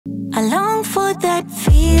I long for that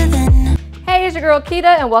feeling. Hey, it's your girl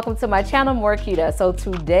Keta and welcome to my channel, More Keta. So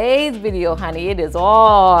today's video, honey, it is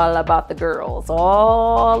all about the girls,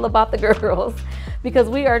 because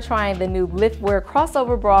we are trying the new LiftWear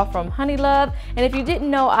CrossOver Bra from HoneyLove. And if you didn't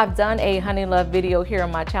know, I've done a HoneyLove video here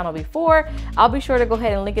on my channel before. I'll be sure to go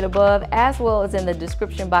ahead and link it above, as well as in the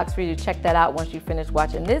description box for you to check that out once you finish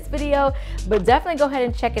watching this video. But definitely go ahead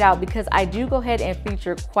and check it out, because I do go ahead and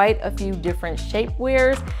feature quite a few different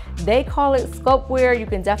shapewears. They call it sculptwear. You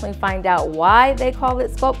can definitely find out why they call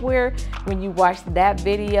it sculptwear when you watch that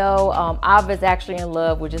video. I was actually in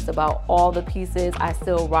love with just about all the pieces. I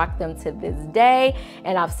still rock them to this day.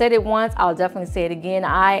 And I've said it once, I'll definitely say it again.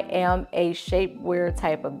 I am a shapewear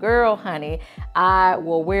type of girl, honey. I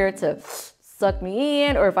will wear it to suck me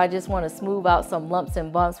in, or if I just want to smooth out some lumps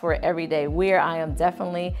and bumps for everyday wear. I am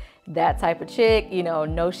definitely that type of chick, you know,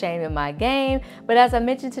 no shame in my game. But as I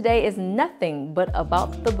mentioned, today is nothing but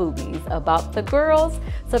about the boobies, about the girls.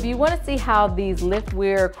 So if you want to see how these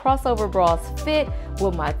LiftWear CrossOver bras fit,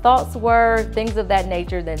 what my thoughts were, things of that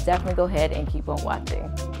nature, then definitely go ahead and keep on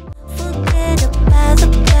watching.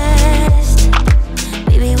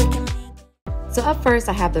 So up first,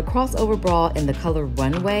 I have the CrossOver bra in the color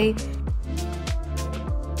Runway.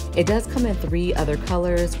 It does come in 3 other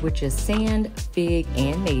colors, which is sand, fig,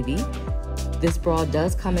 and navy. This bra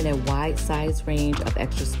does come in a wide size range of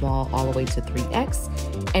extra small all the way to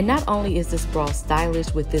 3X. And not only is this bra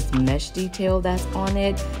stylish with this mesh detail that's on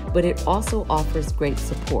it, but it also offers great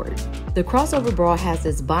support. The CrossOver bra has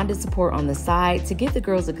this bonded support on the side to give the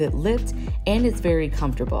girls a good lift, and it's very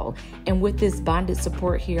comfortable. And with this bonded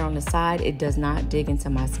support here on the side, it does not dig into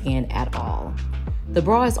my skin at all. The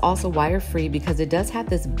bra is also wire-free because it does have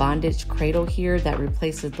this bondage cradle here that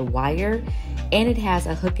replaces the wire, and it has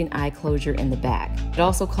a hook and eye closure in the back. It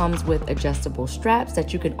also comes with adjustable straps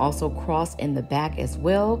that you can also cross in the back as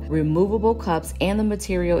well, removable cups, and the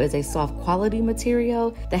material is a soft quality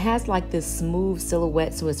material that has like this smooth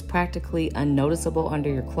silhouette, so it's practically unnoticeable under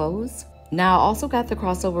your clothes. Now, I also got the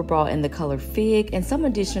CrossOver bra in the color Fig, and some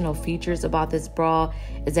additional features about this bra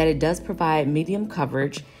is that it does provide medium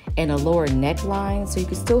coverage and a lower neckline, so you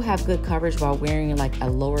can still have good coverage while wearing like a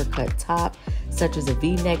lower cut top, such as a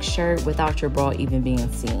V-neck shirt, without your bra even being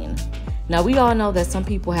seen. Now, we all know that some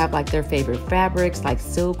people have like their favorite fabrics like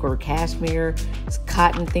silk or cashmere,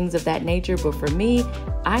 cotton, things of that nature, but for me,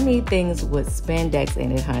 I need things with spandex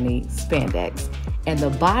in it, honey, spandex. And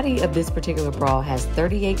the body of this particular bra has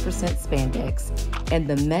 38% spandex, and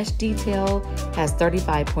the mesh detail has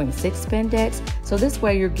 35.6 spandex. So this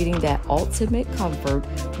way you're getting that ultimate comfort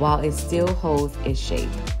while it still holds its shape.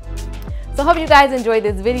 So I hope you guys enjoyed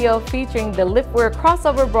this video featuring the LiftWear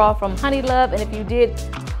CrossOver bra from HoneyLove. And if you did,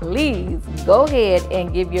 please go ahead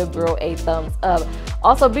and give your girl a thumbs up.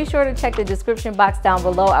 Also, be sure to check the description box down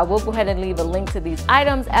below. I will go ahead and leave a link to these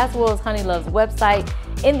items as well as HoneyLove's website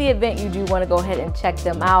in the event you do want to go ahead and check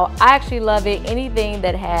them out. I actually love it. Anything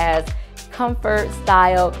that has comfort,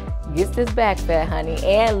 style, gets this back fat, honey,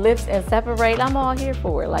 and lifts and separate, I'm all here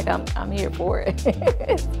for it. Like, I'm here for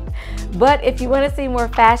it. But if you want to see more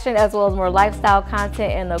fashion as well as more lifestyle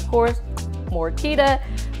content and of course more Keta,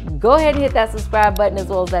 go ahead and hit that subscribe button as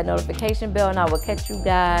well as that notification bell, and I will catch you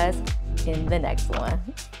guys in the next one.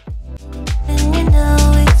 And you know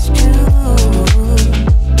it's true.